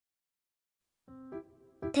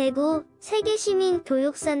대구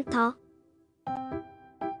세계시민교육센터.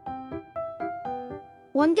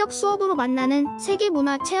 원격 수업으로 만나는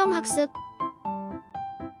세계문화체험학습.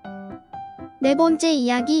 네 번째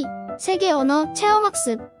이야기, 세계 언어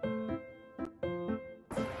체험학습.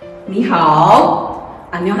 你好,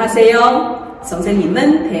 안녕하세요.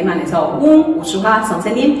 선생님은 대만에서 온 우수화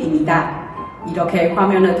선생님입니다. 이렇게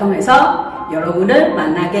화면을 통해서 여러분을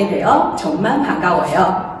만나게 되어 정말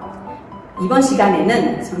반가워요. 이번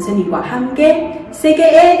시간에는 선생님과 함께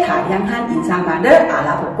세계의 다양한 인사말을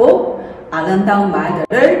알아보고 아름다운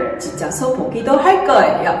말들을 직접 써보기도 할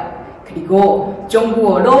거예요. 그리고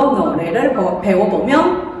중국어로 노래를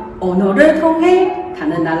배워보면 언어를 통해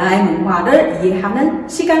다른 나라의 문화를 이해하는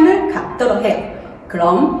시간을 갖도록 해요.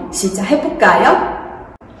 그럼 시작해볼까요?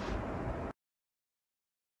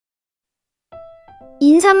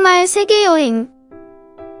 인사말 세계여행.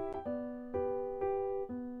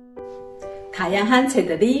 다양한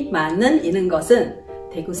책들이 많은 있는 것은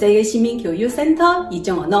대구 세계시민교육센터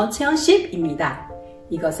이중언어 체험실입니다.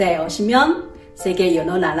 이곳에 오시면 세계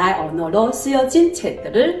여러 나라의 언어로 쓰여진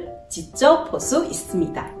책들을 직접 볼 수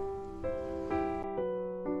있습니다.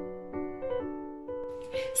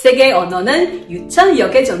 세계 언어는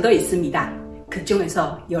 6,000여 개 정도 있습니다. 그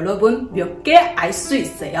중에서 여러분 몇 개 알 수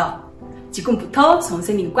있어요? 지금부터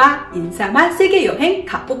선생님과 인사말 세계 여행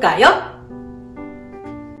가볼까요?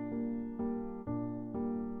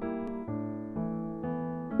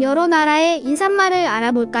 여러 나라의 인사말을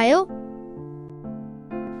알아볼까요?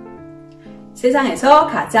 세상에서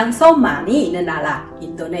가장 서 많이 있는 나라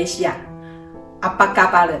인도네시아.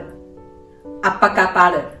 아빠까바르.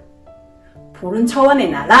 푸른 초원의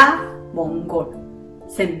나라 몽골.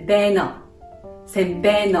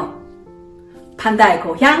 셈베너. 판다의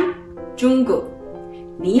고향 중국.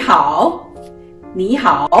 니하오.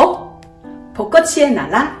 벚꽃의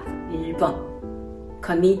나라 일본.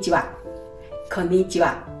 건니치와.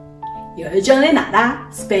 열전의 나라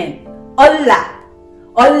스페인. 올라.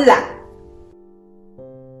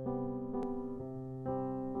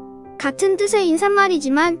 같은 뜻의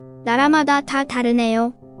인사말이지만 나라마다 다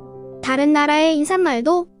다르네요. 다른 나라의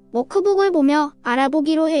인사말도 워크북을 보며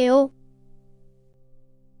알아보기로 해요.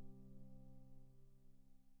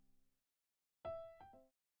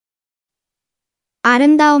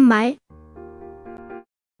 아름다운 말.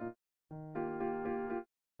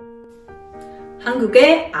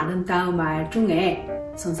 한국의 아름다운 말 중에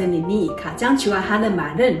선생님이 가장 좋아하는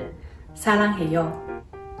말은 사랑해요,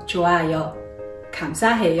 좋아요,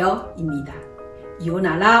 감사해요 입니다. 이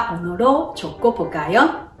나라 언어로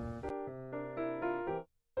적어볼까요?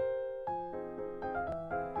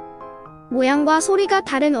 모양과 소리가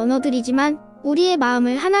다른 언어들이지만 우리의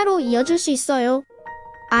마음을 하나로 이어줄 수 있어요.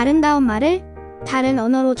 아름다운 말을 다른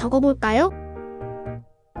언어로 적어볼까요?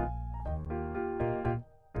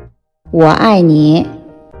 我爱你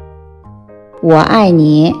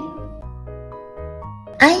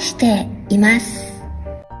愛しています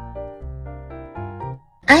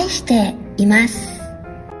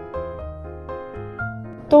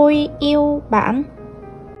tôi yêu bạn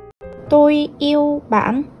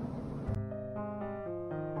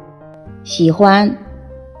喜歡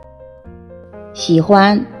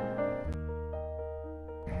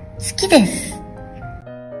好き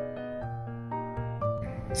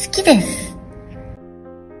です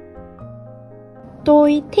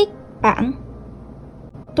tôi thích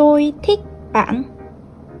bạn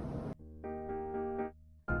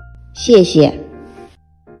謝謝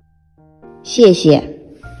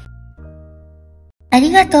あ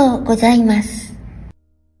りがとうございま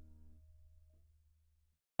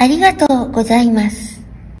す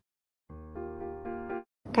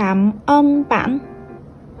cảm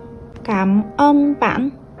ơn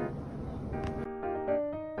bạn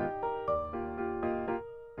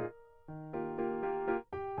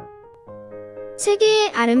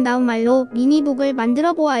세계의 아름다운 말로 미니북을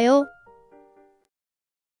만들어 보아요.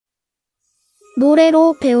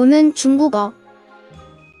 노래로 배우는 중국어.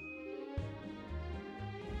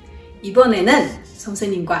 이번에는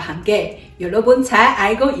선생님과 함께 여러분 잘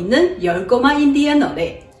알고 있는 10개만 인디언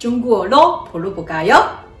노래 중국어로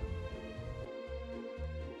불러볼까요?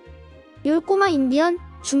 10꼬마 인디언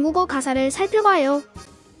중국어 가사를 살펴봐요.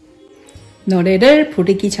 노래를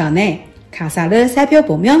부르기 전에 가사를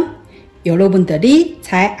살펴보면 여러분들이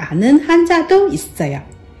잘 아는 한자도 있어요.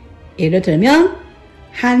 예를 들면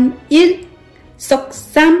한일,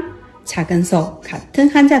 속삼, 작은 소 같은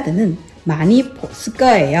한자들은 많이 봤을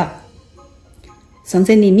거예요.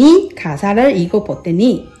 선생님이 가사를 읽어볼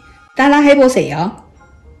테니 따라 해보세요.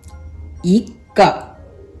 一个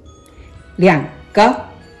两个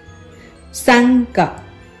三个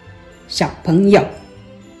小朋友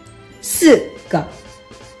4个、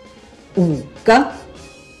5个、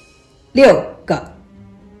6个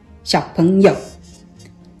小朋友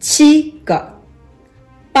，7个、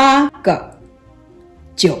8个、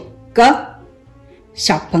9个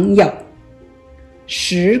小朋友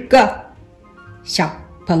，10个小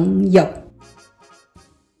朋友。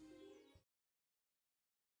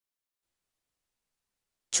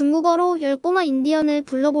 중국어로 10꼬마 인디언을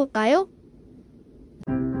불러볼까요?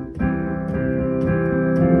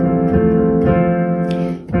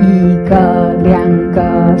 1个、2个、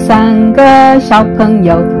3个小朋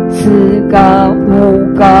友，4个、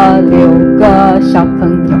5个、6个小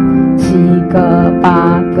朋友，7个、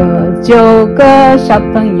8个、9个小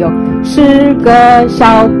朋友，10个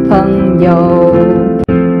小朋友。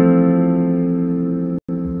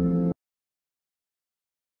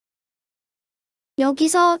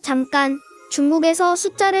 여기서 잠깐 중국에서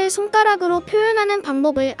숫자를 손가락으로 표현하는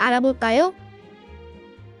방법을 알아볼까요?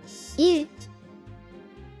 1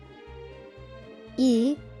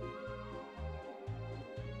 2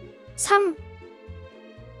 3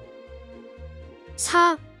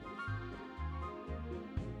 4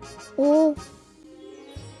 5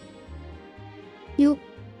 6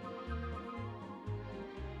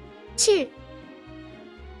 7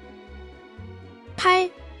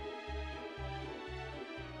 8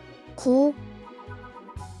 9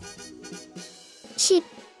 10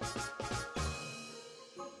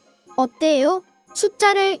 어때요?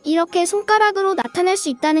 숫자를 이렇게 손가락으로 나타낼 수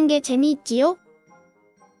있다는 게 재미있지요?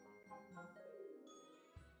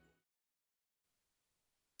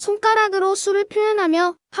 손가락으로 수를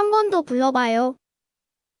표현하며 한 번 더 불러봐요.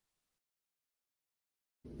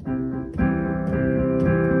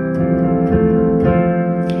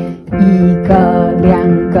 1个、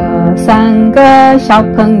2个、3个小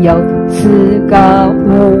朋友，4个、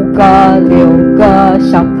5个、6个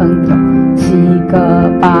小朋友，7个、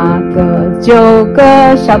8个、9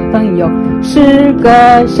个小朋友，10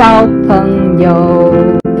个小朋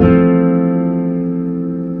友。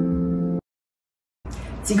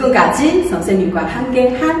 지금까지 선생님과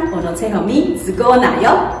함께한 언어 체험이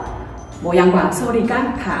즐거웠나요? 모양과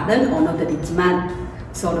소리가 다른 언어들이지만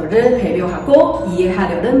서로를 배려하고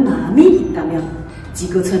이해하려는 마음이 있다면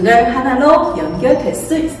지구촌을 하나로 연결될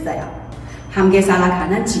수 있어요. 함께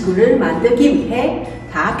살아가는 지구를 만들기 위해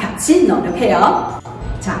다 같이 노력해요.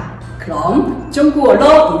 자, 그럼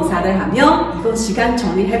중국어로 인사를 하며 이번 시간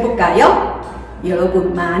정리해볼까요?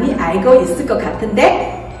 여러분 많이 알고 있을 것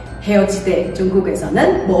같은데 헤어지대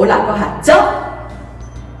중국에서는 뭐라고 하죠?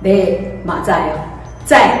 네, 맞아요.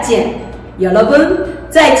 再见. 여러분,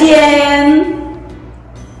 再见.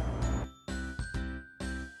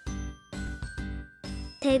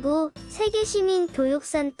 대구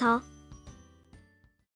세계시민교육센터